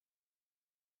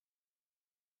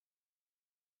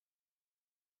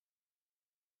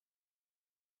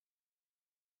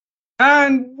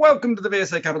And welcome to the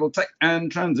VSA Capital Tech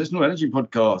and Transitional Energy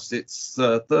Podcast. It's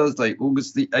Thursday,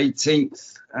 August the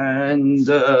 18th, and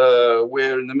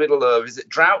we're in the middle of, is it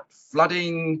drought,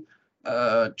 flooding,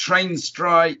 train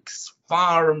strikes,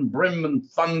 fire and brim and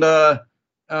thunder,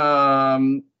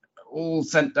 all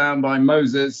sent down by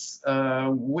Moses.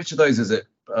 Which of those is it,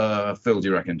 Phil, do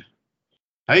you reckon?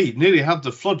 Hey, nearly had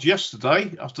the flood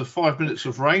yesterday after 5 minutes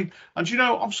of rain. And, you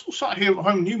know, I'm still sat here at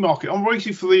home, Newmarket. I'm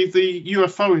waiting for the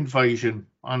UFO invasion,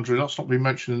 Andrew. That's not been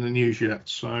mentioned in the news yet.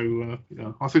 So,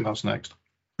 I think that's next.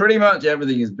 Pretty much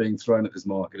everything is being thrown at this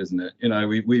market, isn't it? You know,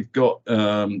 we've got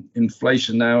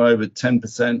inflation now over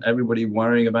 10%. Everybody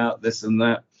worrying about this and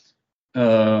that. I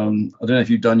don't know if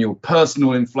you've done your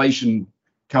personal inflation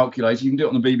calculator. You can do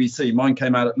it on the BBC. Mine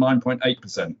came out at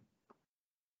 9.8%.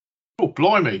 Oh,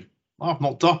 blimey. I've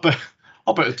not done, but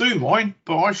I better do mine.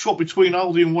 But I shop between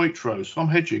Aldi and Waitrose. I'm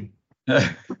hedging.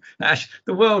 Ash,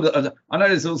 the world, I know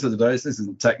this also today, this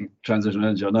isn't tech transition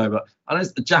energy, I know, but I know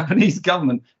the Japanese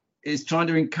government is trying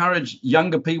to encourage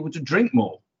younger people to drink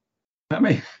more. I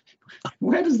mean,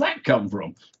 where does that come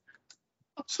from?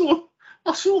 I saw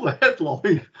the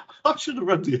headline. I should have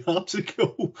read the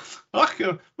article.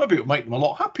 Maybe it'll make them a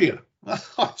lot happier.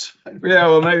 Yeah,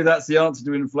 well, maybe that's the answer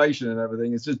to inflation and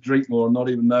everything. It's just drink more and not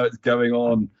even know it's going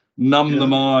on. Numb the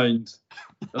mind.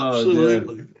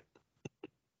 Absolutely. Dear.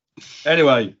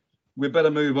 Anyway, we better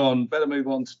move on.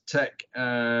 To tech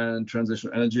and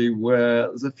transitional energy, where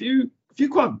there's a few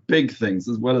quite big things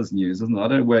as well as news, isn't there? I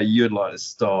don't know where you'd like to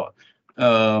start.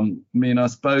 I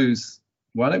suppose,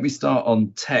 why don't we start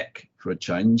on tech for a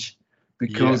change?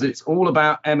 Because it's all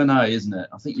about M&A, isn't it?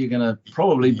 I think you're going to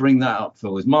probably bring that up,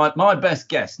 Phil. Is my best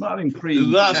guess. Not having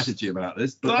pre-chatted to you about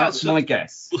this, but that's my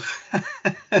guess.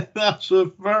 That's a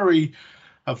very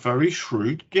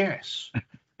shrewd guess.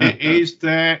 It is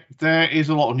there is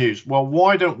a lot of news. Well,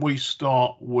 why don't we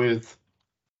start with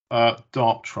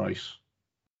Darktrace?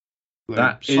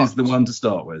 That is the one to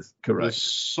start with, correct. The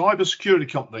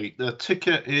cybersecurity company. The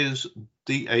ticker is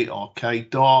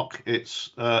DARK. Dark. It's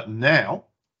now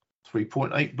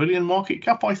 3.8 billion market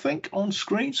cap, I think, on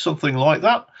screen, something like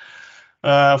that.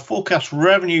 Forecast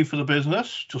revenue for the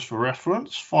business, just for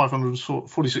reference,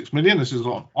 546 million. This is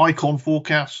on Icon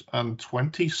forecast, and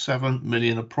 27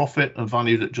 million of profit, and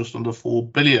valued at just under 4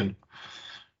 billion.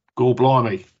 Gore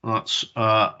blimey, that's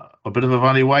a bit of a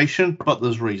valuation, but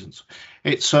there's reasons.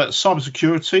 It's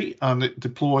cybersecurity, and it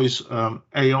deploys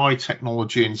AI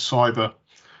technology in cyber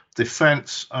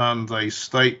defense, and they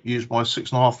state used by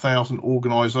 6,500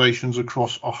 organizations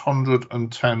across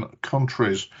 110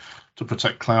 countries to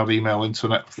protect cloud, email,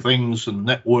 internet things and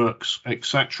networks,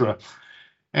 etc.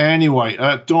 Anyway,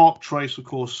 Darktrace, of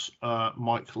course,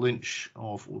 Mike Lynch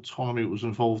of Autonomy was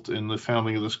involved in the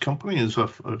founding of this company. Is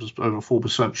just over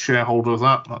 4% shareholder of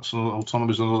that.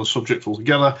 Autonomy is another subject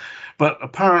altogether. But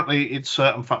apparently it's,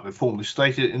 in fact, they formally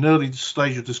stated in early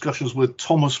stage of discussions with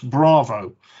Thomas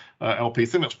Bravo, LP. I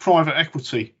think that's private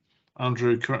equity.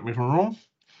 Andrew, correct me if I'm wrong.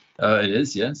 It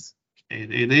is, yes.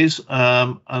 It is.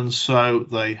 And so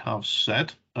they have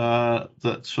said that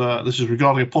this is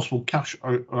regarding a possible cash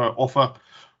offer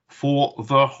for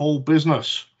the whole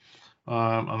business.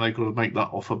 And they've got to make that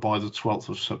offer by the 12th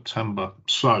of September.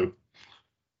 So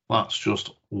that's just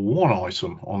one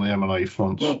item on the M&A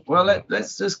front. Well,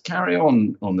 let's just carry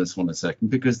on this one a second,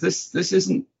 because this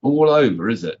isn't all over,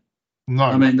 is it? No.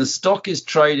 I mean, the stock is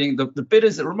trading. The bid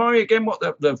is. Remind me again what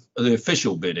the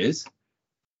official bid is.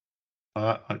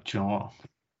 I caught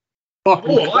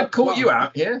you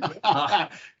out here.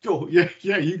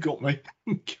 Yeah, you got me.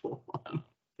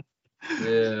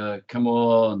 Yeah, come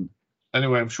on.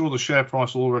 Anyway, I'm sure the share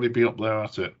price will already be up there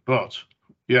at it. But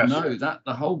yes. No, that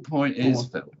the whole point is,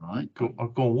 Phil, right? Go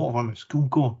on. What have I missed? Go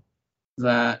on.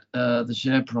 That the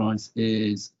share price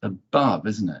is above,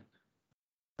 isn't it?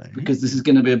 Because this is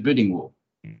going to be a bidding war.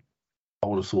 I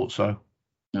would have thought so.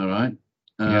 All right.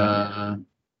 Yeah.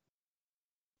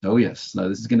 Oh yes. No,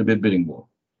 this is going to be a bidding war.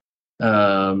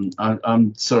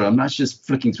 I'm sorry. I'm not just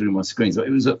flicking through my screens. But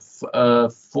it was at 4.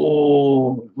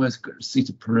 Where's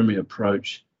Seated Perimeter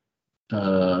approach?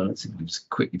 Let's see if we can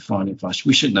just quickly find it.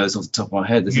 We should know this off the top of my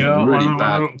head. This is really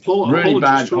bad. Really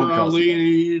bad podcast.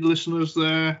 The listeners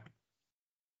there.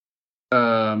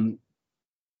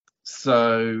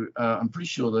 So I'm pretty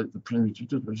sure that the premium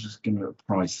was just going to a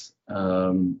price.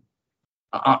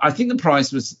 I think the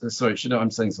price was, sorry,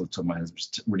 I'm saying this off the top of my head, it was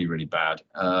really, really bad.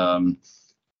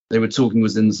 They were talking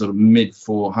was in the sort of mid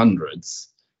 400s.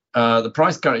 The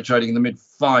price currently trading in the mid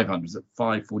 500s at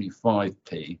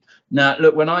 545p. Now,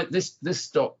 look, when this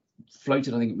stock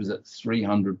floated, I think it was at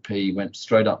 300p, went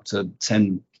straight up to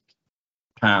 £10.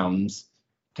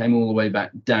 came all the way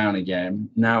back down again,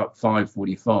 now at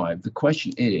 5.45. The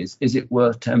question is it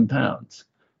worth £10?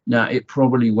 Now, it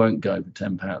probably won't go for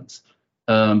 £10,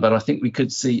 but I think we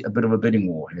could see a bit of a bidding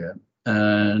war here,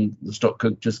 and the stock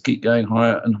could just keep going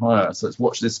higher and higher. So let's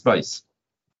watch this space.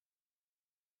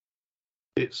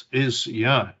 It is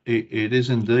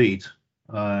indeed.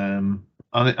 And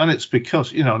it's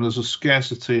because, there's a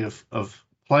scarcity of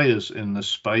players in this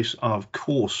space. And of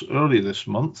course, earlier this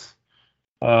month,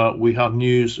 we had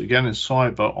news again in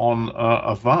cyber on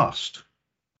Avast,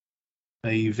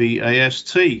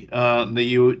 AVAST.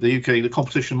 The UK, the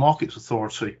Competition Markets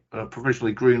Authority,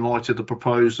 provisionally green-lighted the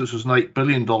proposed, this was an $8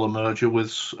 billion merger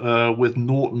with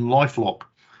Norton LifeLock,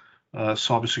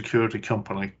 cybersecurity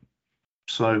company.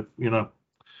 So,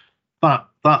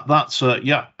 that's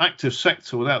active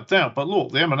sector without doubt. But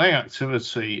look, the M&A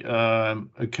activity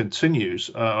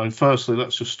continues. And firstly,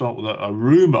 let's just start with a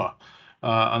rumor,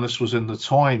 and this was in the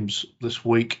Times this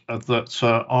week,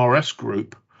 that RS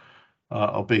Group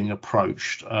are being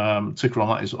approached. Ticker on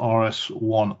that is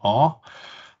RS1R.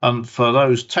 And for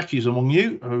those techies among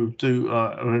you who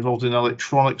are involved in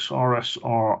electronics, RS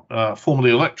are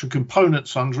formerly Electric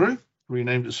Components, Andrew,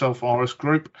 renamed itself RS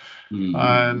Group.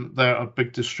 They're a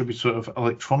big distributor of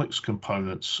electronics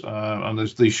components, and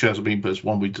these shares have been, as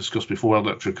one we discussed before,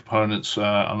 Electric Components,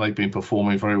 and they've been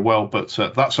performing very well. But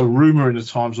that's a rumor in the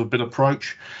Times of bid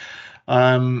approach.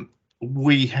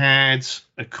 We had,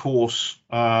 of course,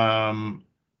 July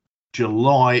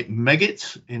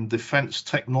Meggitt in defense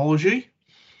technology.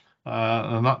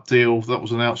 And that deal that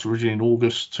was announced originally in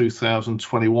August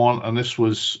 2021, and this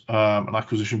was an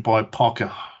acquisition by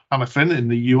Parker Hannifin in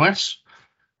the US,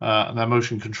 and their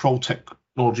motion control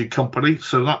technology company.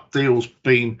 So that deal's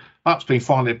been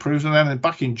finally approved. And then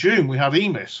back in June we had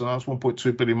EMIS, and that's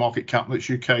 1.2 billion market cap. That's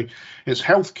UK. It's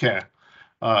healthcare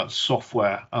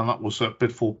software, and that was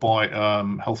bid for by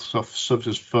health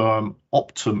services firm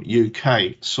Optum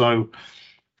UK. So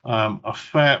a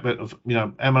fair bit of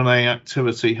M&A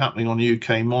activity happening on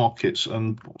UK markets,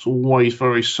 and it's always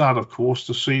very sad, of course,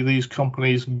 to see these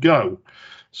companies go.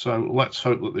 So let's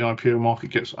hope that the IPO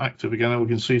market gets active again, and we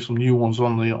can see some new ones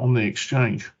on the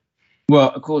exchange. Well,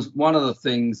 of course, one of the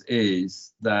things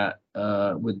is that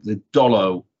with the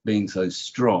dollar being so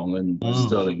strong and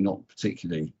sterling not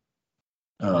particularly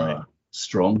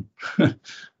strong,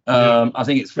 I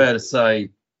think it's fair to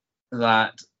say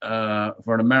that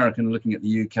for an American looking at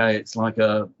the UK, it's like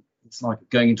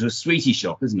going into a sweetie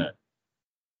shop, isn't it?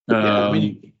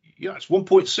 It's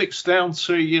 1.6 down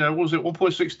to, what was it,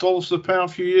 $1.6 to the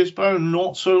pound a few years ago,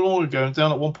 not so long ago, and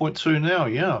down at 1.2 now.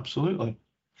 Yeah, absolutely.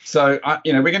 So,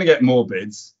 we're going to get more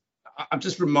bids. I'm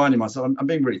just reminding myself, I'm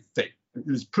being really thick.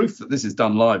 There's proof that this is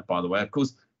done live, by the way. Of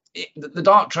course, the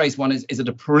Darktrace one is at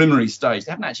a preliminary stage.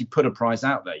 They haven't actually put a price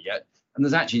out there yet. And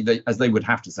there's actually, as they would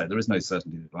have to say, there is no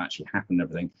certainty that it will actually happen and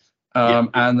everything.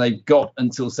 And they've got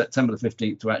until September the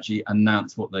 15th to actually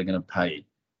announce what they're going to pay.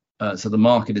 So the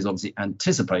market is obviously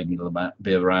anticipating it'll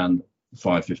be around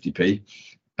 550p.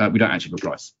 We don't actually have a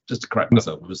price, just to correct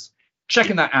myself. I was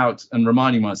checking that out and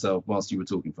reminding myself whilst you were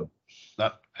talking, Phil.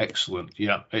 That excellent.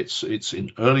 Yeah, it's in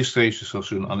early stage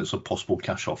discussion, and it's a possible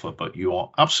cash offer, but you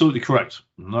are absolutely correct.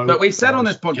 But we've said on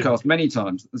this podcast many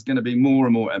times there's going to be more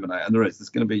and more M&A, and there's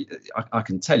going to be, I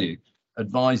can tell you,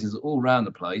 advisors all around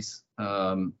the place.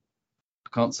 I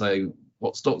can't say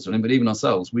what stocks are in, but even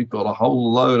ourselves, we've got a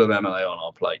whole load of M&A on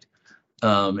our plate.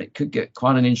 It could get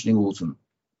quite an interesting autumn.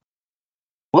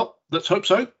 Well, let's hope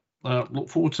so. Look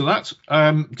forward to that.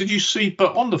 Did you see,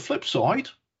 but on the flip side,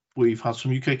 we've had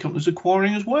some UK companies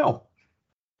acquiring as well,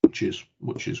 which is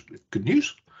good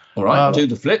news. All right, do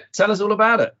the flip. Tell us all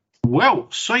about it. Well,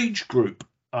 Sage Group,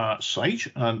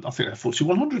 Sage, and I think they're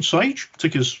 4100 Sage,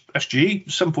 tickers SGE,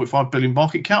 7.5 billion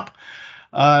market cap.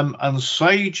 And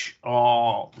Sage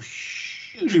are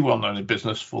hugely well known in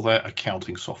business for their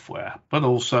accounting software, but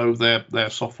also their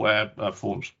software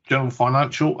forms general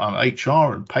financial and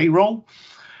HR and payroll.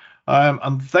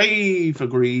 And they've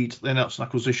agreed, they announced an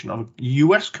acquisition of a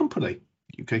US company,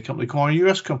 UK company acquiring a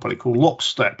US company called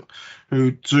Lockstep,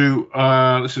 who do,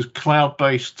 this is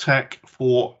cloud-based tech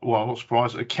for, well, not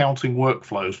surprised, accounting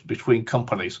workflows between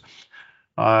companies.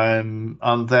 And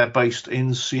they're based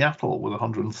in Seattle with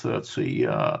 130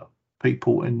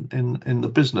 people in the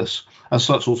business. And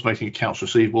so that's automating accounts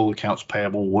receivable, accounts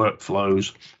payable,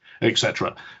 workflows,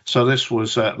 etc. So this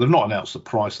was they've not announced the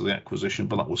price of the acquisition,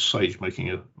 but that was Sage making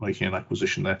an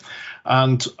acquisition there.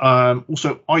 And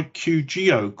also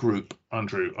IQGeo Group,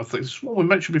 Andrew. I think this is what we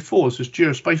mentioned before. This is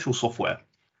geospatial software,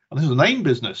 and this is an AIM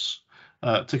business.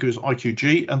 Ticker is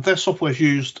IQG, and their software is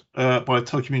used by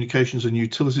telecommunications and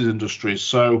utilities industries.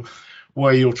 So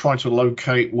where you're trying to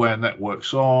locate where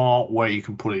networks are, where you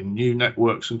can put in new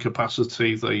networks and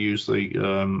capacity. They use the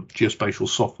geospatial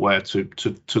software to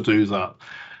do that.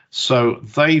 So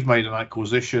they've made an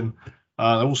acquisition. They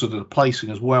also did a placing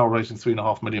as well, raising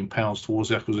 £3.5 million towards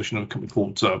the acquisition of a company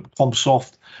called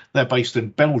Comsoft. They're based in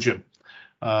Belgium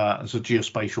as a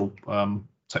geospatial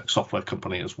tech software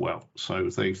company as well. So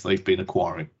they've been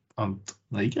acquiring. And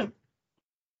there you go.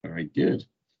 Very good.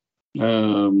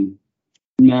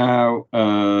 Now,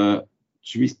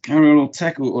 should we carry on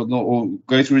tech or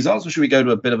go through results, or should we go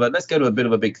to let's go to a bit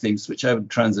of a big theme, switch over to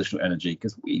transitional energy,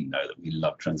 because we know that we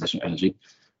love transitional energy.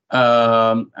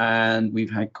 And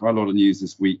we've had quite a lot of news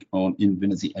this week on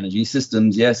Invinity Energy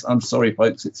Systems. Yes, I'm sorry,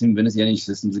 folks, it's Invinity Energy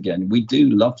Systems again. We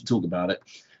do love to talk about it.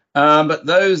 But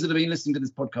those that have been listening to this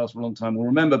podcast for a long time will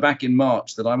remember back in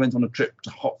March that I went on a trip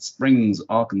to Hot Springs,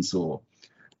 Arkansas.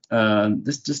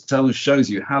 This just shows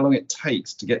you how long it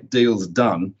takes to get deals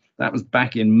done. That was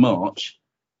back in March.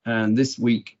 And this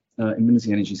week,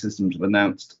 Invinity Energy Systems have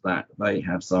announced that they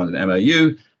have signed an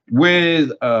MOU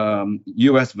with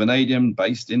US Vanadium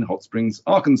based in Hot Springs,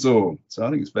 Arkansas. So I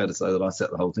think it's fair to say that I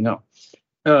set the whole thing up.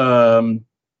 And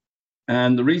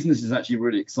the reason this is actually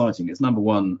really exciting is, number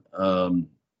one,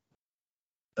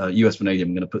 US Vanadium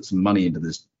are going to put some money into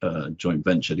this joint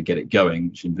venture to get it going,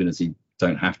 which Invinity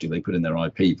don't have to. They put in their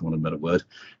IP, for want of a better word.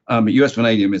 But US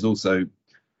Vanadium is also,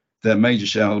 their major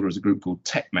shareholder is a group called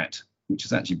TechMet, which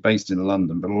is actually based in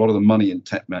London. But a lot of the money in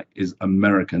TechMet is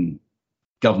American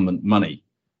government money.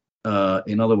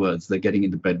 In other words, they're getting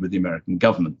into bed with the American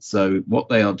government. So what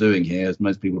they are doing here, as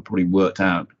most people have probably worked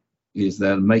out, is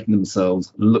they're making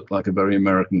themselves look like a very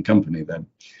American company. Their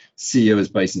CEO is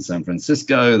based in San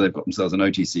Francisco. They've got themselves an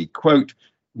OTC quote,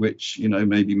 which,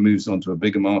 maybe moves on to a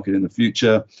bigger market in the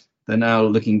future. They're now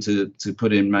looking to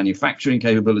put in manufacturing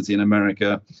capability in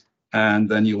America, and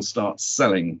then you'll start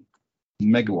selling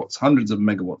megawatts, hundreds of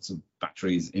megawatts of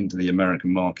batteries into the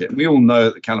American market. And we all know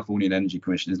that the California Energy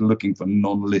Commission is looking for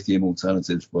non-lithium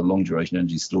alternatives for long duration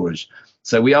energy storage.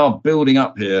 So we are building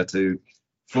up here to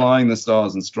flying the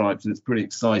stars and stripes, and it's pretty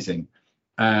exciting.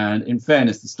 And in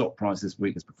fairness, the stock price this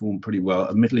week has performed pretty well,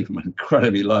 admittedly from an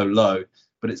incredibly low,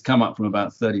 but it's come up from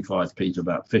about 35p to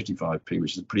about 55p,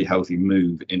 which is a pretty healthy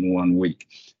move in 1 week.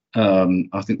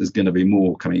 I think there's going to be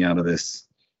more coming out of this,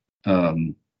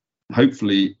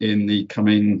 hopefully in the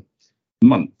coming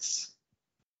months.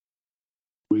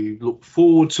 We look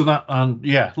forward to that, and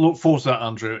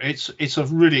Andrew. It's a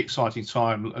really exciting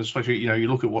time, especially you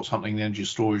look at what's happening in the energy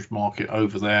storage market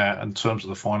over there in terms of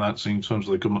the financing, in terms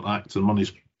of the government act, and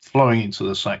money's flowing into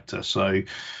the sector. So,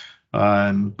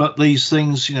 but these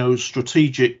things,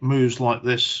 strategic moves like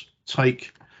this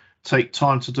take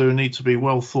time to do and need to be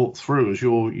well thought through, as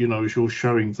you're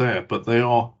showing there. But they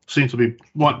seem to be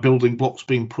right building blocks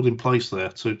being put in place there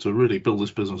to really build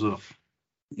this business up.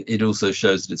 It also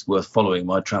shows that it's worth following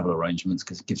my travel arrangements,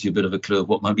 because it gives you a bit of a clue of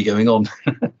what might be going on.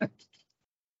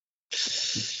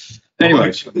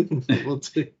 Anyway,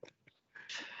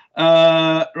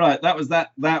 right, that was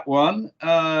that one.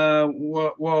 What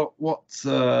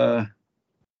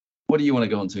do you want to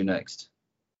go on to next?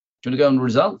 Do you want to go on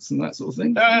results and that sort of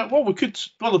thing? Well, we could.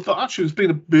 Well, actually, there's been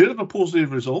a bit of a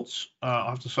positive results,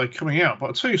 I have to say, coming out. But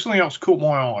I'll tell you something else caught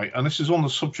my eye, and this is on the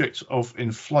subject of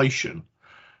inflation.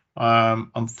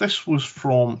 And this was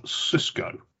from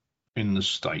Cisco in the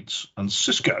States. And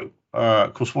Cisco,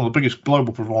 of course, one of the biggest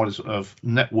global providers of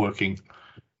networking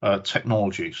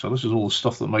technology. So this is all the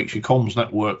stuff that makes your comms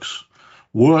networks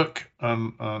work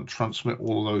and transmit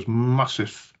all of those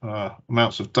massive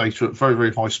amounts of data at very,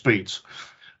 very high speeds.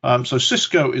 So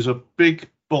Cisco is a big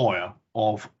buyer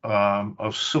of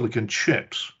silicon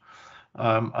chips.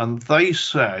 And they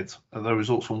said, their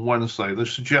results on Wednesday, they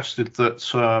suggested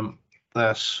that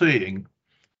they're seeing,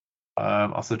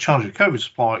 after the challenge of COVID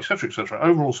supply, et cetera,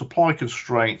 overall supply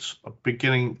constraints are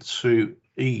beginning to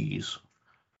ease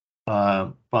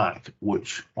back,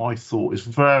 which I thought is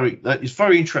very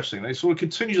interesting. They sort of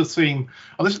continue the theme,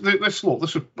 and this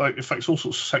affects all sorts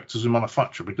of sectors in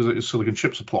manufacture because it is silicon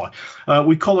chip supply.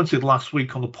 We commented last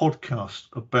week on the podcast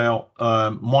about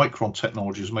Micron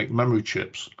Technologies make memory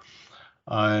chips,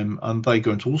 and they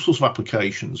go into all sorts of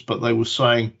applications, but they were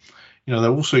saying, they're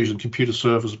also using computer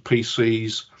servers,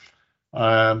 PCs,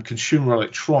 consumer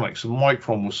electronics, and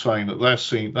Micron was saying that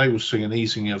they were seeing an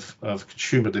easing of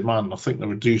consumer demand. I think they're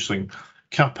reducing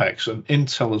capex, and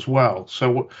Intel as well. So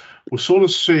what we're sort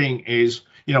of seeing is,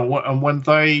 and when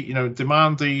they,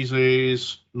 demand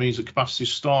eases, means that capacity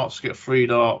starts to get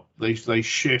freed up. They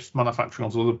shift manufacturing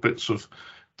onto other bits of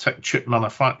tech chip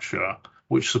manufacture,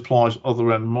 which supplies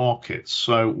other end markets.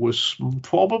 So we're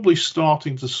probably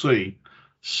starting to see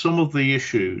some of the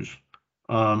issues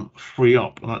free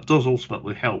up, and that does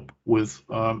ultimately help with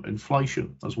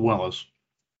inflation as well as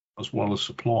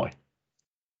supply.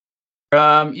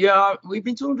 Yeah, we've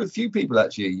been talking to a few people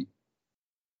actually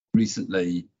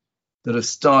recently that have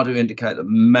started to indicate that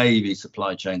maybe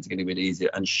supply chains are getting a bit easier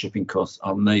and shipping costs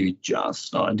are maybe just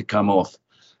starting to come off,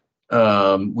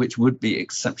 which would be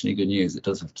exceptionally good news. It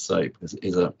does have to say, because it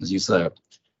is, as you say, a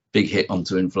big hit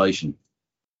onto inflation.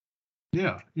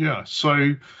 Yeah.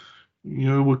 So,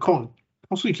 we're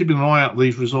constantly keeping an eye out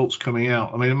these results coming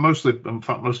out. I mean, most of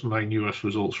the main US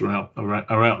results are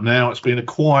out now. It's been a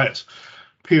quiet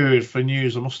period for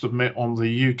news, I must admit, on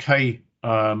the UK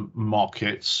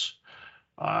markets.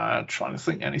 Trying to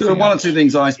think anything. There were one or two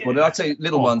things I spotted. I'd say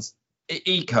little ones.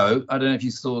 Eco, I don't know if you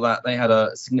saw that. They had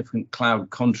a significant cloud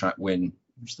contract win,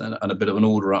 and a bit of an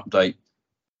order update,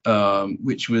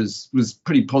 which was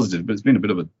pretty positive, but it's been a bit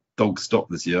of a dog stop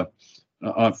this year.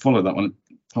 I followed that one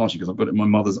partially because I've got it in my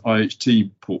mother's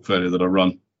IHT portfolio that I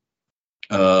run.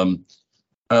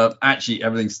 Actually,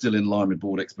 everything's still in line with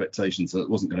board expectations, so it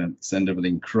wasn't going to send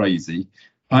everything crazy.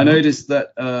 Mm-hmm. I noticed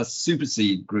that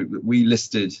Superseed Group that we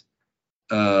listed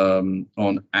on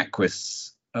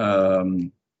Aquis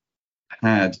had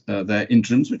their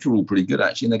interims, which were all pretty good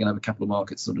actually, and they're going to have a capital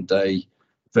markets sort of day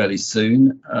fairly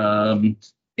soon.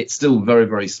 It's still very,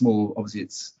 very small. Obviously,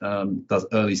 it's does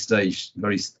very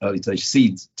early stage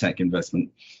seed tech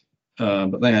investment,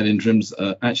 but they had interims.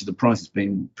 Actually, the price has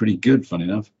been pretty good, funny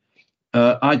enough.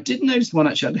 I did notice one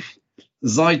actually,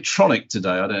 Zytronic today.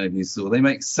 I don't know if you saw. They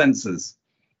make sensors.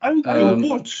 Oh,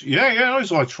 what? Yeah,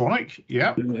 Zytronic.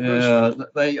 Yeah.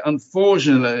 They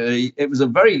unfortunately, it was a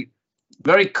very,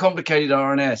 very complicated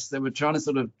RNS. They were trying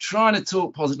to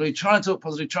talk positively,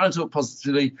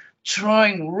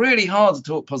 trying really hard to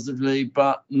talk positively,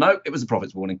 but no, it was a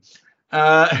profits warning.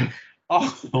 Oh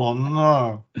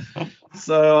no.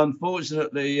 So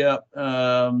unfortunately, but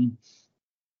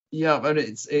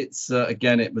it's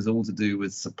again, it was all to do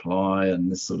with supply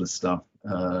and this sort of stuff.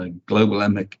 Global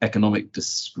economic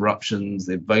disruptions,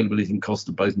 the availability and cost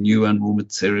of both new and raw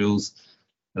materials,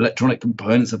 electronic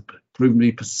components have proven to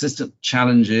be persistent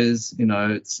challenges.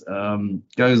 It's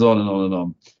goes on and on and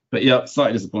on. But yeah,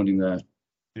 slightly disappointing there.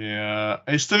 Yeah,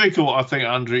 it's difficult, I think,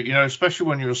 Andrew, especially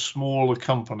when you're a smaller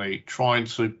company trying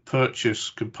to purchase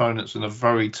components in a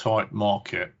very tight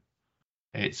market.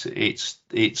 It's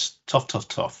tough.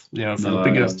 For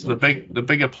the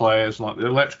bigger players like the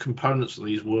electric components of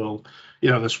this world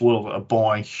that are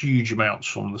buying huge amounts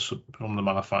from the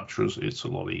manufacturers, it's a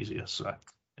lot easier. So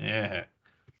yeah.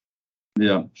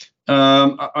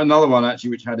 Another one actually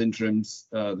which had interims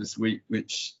this week,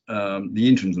 which the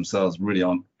interims themselves really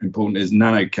aren't important, is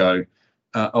Nanoco.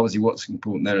 Obviously what's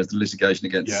important there is the litigation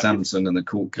against Samsung and the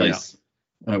court case.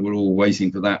 We're all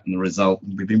waiting for that and the result.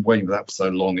 We've been waiting for that for so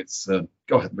long. It's a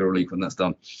relief when that's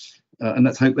done, and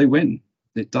let's hope they win.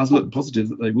 It does look positive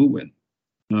that they will win.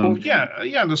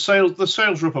 The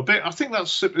sales are up a bit. I think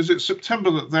is it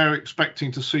September that they're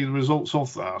expecting to see the results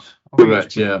of that.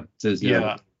 Correct. Yeah, it is.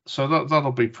 Yeah. So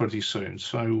that'll be pretty soon.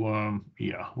 So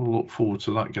we'll look forward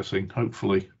to that getting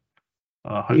hopefully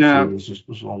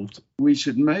resolved. We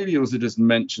should maybe also just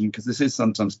mention, because this is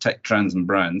sometimes tech trends and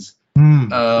brands.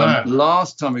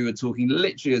 Last time we were talking,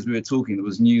 literally as we were talking, there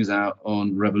was news out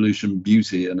on Revolution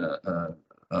Beauty and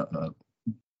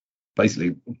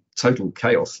basically total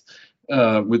chaos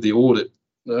with the audit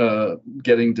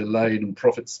getting delayed and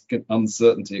profits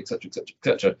uncertainty,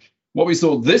 etc. What we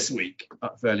saw this week,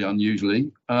 fairly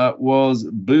unusually, was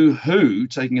Boohoo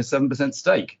taking a 7%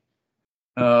 stake.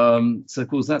 So of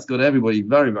course that's got everybody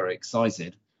very, very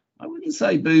excited. I wouldn't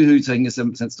say Boohoo taking a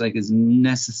 7% stake is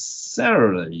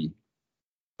necessarily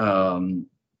the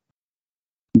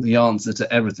answer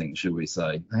to everything, should we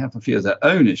say. They have a few of their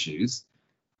own issues.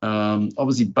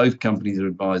 Obviously, both companies are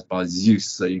advised by Zeus,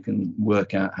 so you can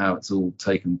work out how it's all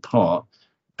taken part.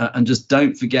 And just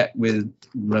don't forget with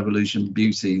Revolution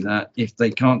Beauty that if they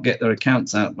can't get their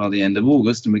accounts out by the end of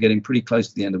August, and we're getting pretty close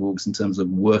to the end of August in terms of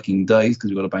working days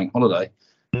because we've got a bank holiday,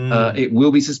 it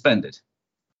will be suspended.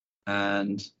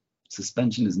 And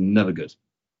suspension is never good.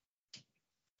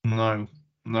 No,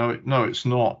 it's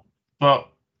not. But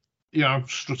I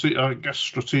guess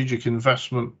strategic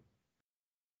investment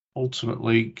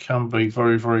ultimately can be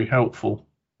very, very helpful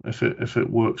if it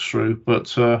works through.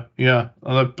 But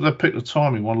they picked the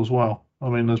timing one as well. I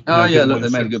mean, there's they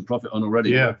made a good profit on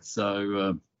already. Yeah.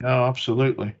 So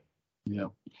absolutely. Yeah.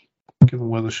 Given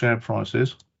where the share price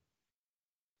is.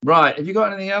 Right. Have you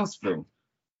got anything else, Phil?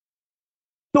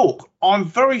 Look, I'm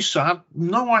very sad.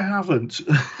 No, I haven't.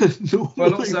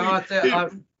 Well, also,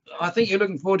 I think you're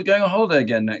looking forward to going on holiday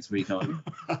again next week, aren't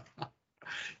you?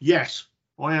 Yes,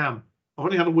 I am. I've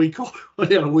only had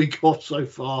a week off so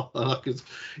far.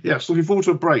 Yes, looking forward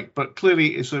to a break. But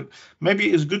clearly,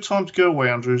 maybe it's a good time to go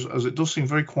away, Andrews, as it does seem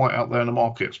very quiet out there in the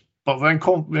markets. But then,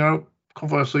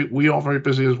 conversely, we are very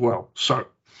busy as well. So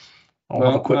I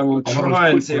will try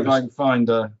and see if I can find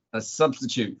a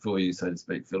substitute for you, so to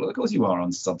speak, Phil. Of course, you are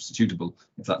unsubstitutable,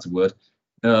 if that's a word.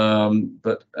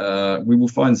 But we will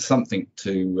find something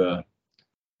to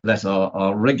let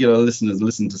our regular listeners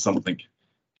listen to something.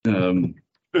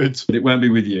 But it won't be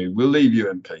with you. We'll leave you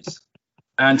in peace.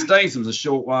 And today's was a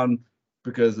short one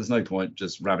because there's no point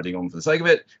just rabbiting on for the sake of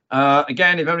it.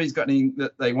 Again, if anybody's got anything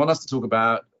that they want us to talk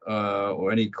about,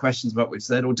 or any questions about what we've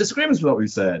said, or disagreements with what we've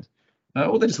said,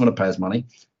 or they just want to pay us money,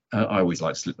 I always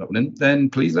like to slip that one in, then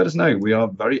please let us know. We are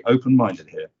very open-minded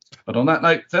here. But on that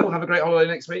note, Phil, have a great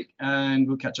holiday next week, and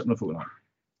we'll catch up in a fortnight.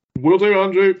 Will do,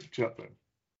 Andrew. Chat then.